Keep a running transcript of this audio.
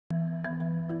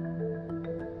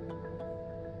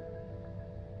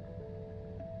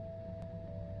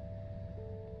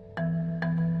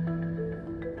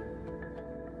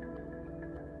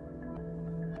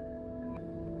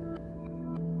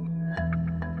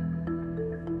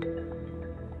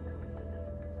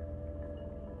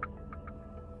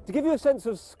To give you a sense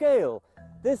of scale,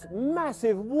 this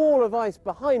massive wall of ice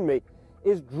behind me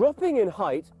is dropping in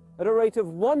height at a rate of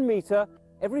 1 meter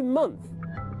every month.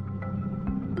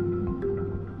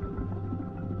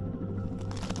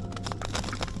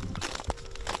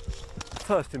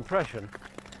 First impression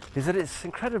is that it's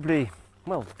incredibly,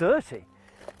 well, dirty.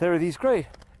 There are these great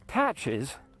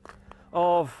patches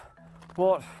of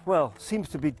what, well, seems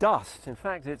to be dust. In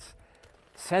fact, it's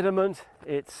sediment,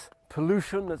 it's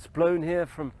pollution that's blown here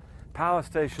from power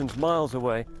stations miles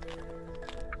away.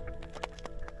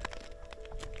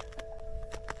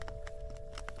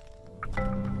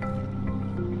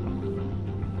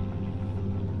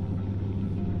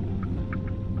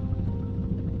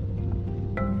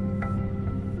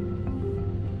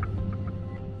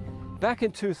 Back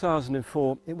in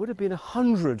 2004, it would have been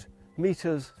 100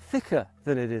 meters thicker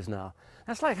than it is now.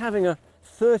 That's like having a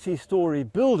 30-story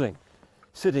building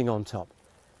sitting on top.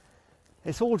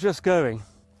 It's all just going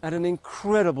at an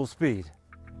incredible speed.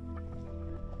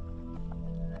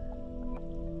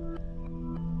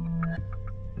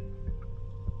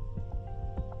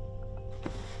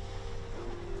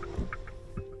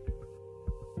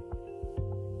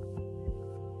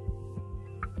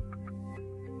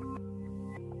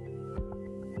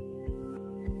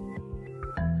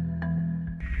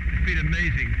 It's been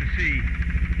amazing to see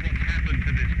what's happened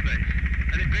to this place,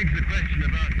 and it begs the question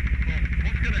about, well,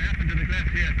 what's going to happen to the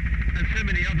glacier and so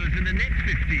many others in the next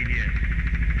 15 years,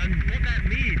 and what that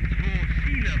means for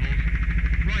sea levels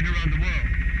right around the world.